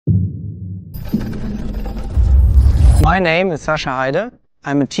My name is Sascha Heide.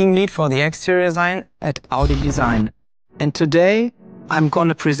 I'm a team lead for the exterior design at Audi Design. And today I'm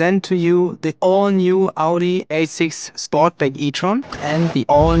gonna present to you the all-new Audi A6 Sportback e-Tron and the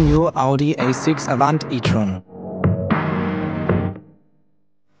all-new Audi A6 Avant e-Tron.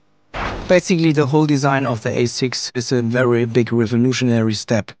 Basically, the whole design of the A6 is a very big revolutionary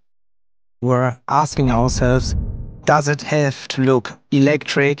step. We're asking ourselves, does it have to look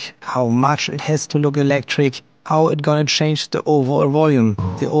electric? How much it has to look electric? How it's gonna change the overall volume,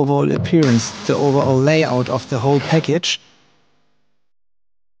 the overall appearance, the overall layout of the whole package?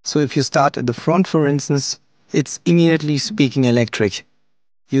 So if you start at the front, for instance, it's immediately speaking electric.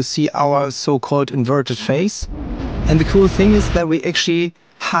 You see our so-called inverted face. And the cool thing is that we actually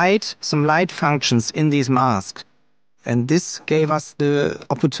hide some light functions in these masks. And this gave us the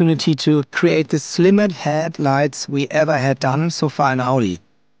opportunity to create the slimmest headlights we ever had done so far in Audi.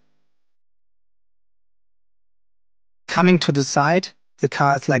 Coming to the side, the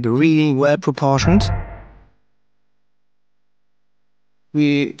car is like really well proportioned.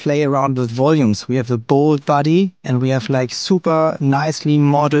 We play around with volumes. We have a bold body and we have like super nicely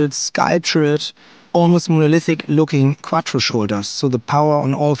modeled, sculptured, almost monolithic looking quattro shoulders. So the power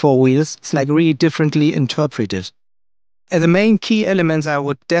on all four wheels is like really differently interpreted. And the main key elements I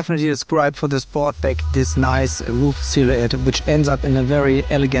would definitely describe for the Sportback, this nice roof silhouette, which ends up in a very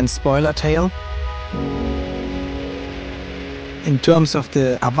elegant spoiler tail. In terms of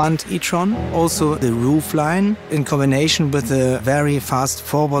the Avant e-Tron, also the roofline in combination with the very fast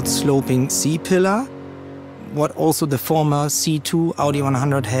forward sloping C-pillar, what also the former C2 Audi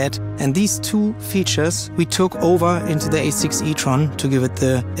 100 had. And these two features we took over into the A6 e-Tron to give it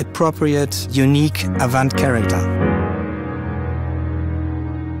the appropriate, unique Avant character.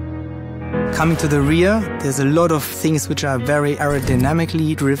 Coming to the rear, there's a lot of things which are very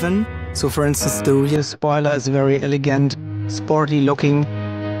aerodynamically driven. So for instance, the rear spoiler is very elegant, sporty looking.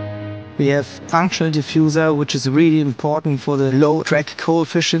 We have functional diffuser, which is really important for the low drag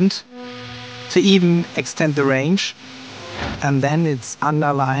coefficient to even extend the range. And then it's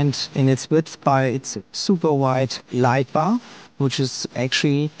underlined in its width by its super wide light bar, which is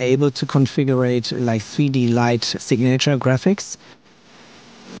actually able to configure like 3D light signature graphics.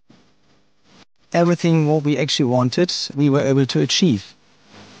 Everything what we actually wanted, we were able to achieve.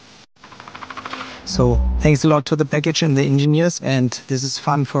 So thanks a lot to the package and the engineers, and this is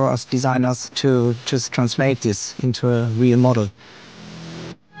fun for us designers to just translate this into a real model.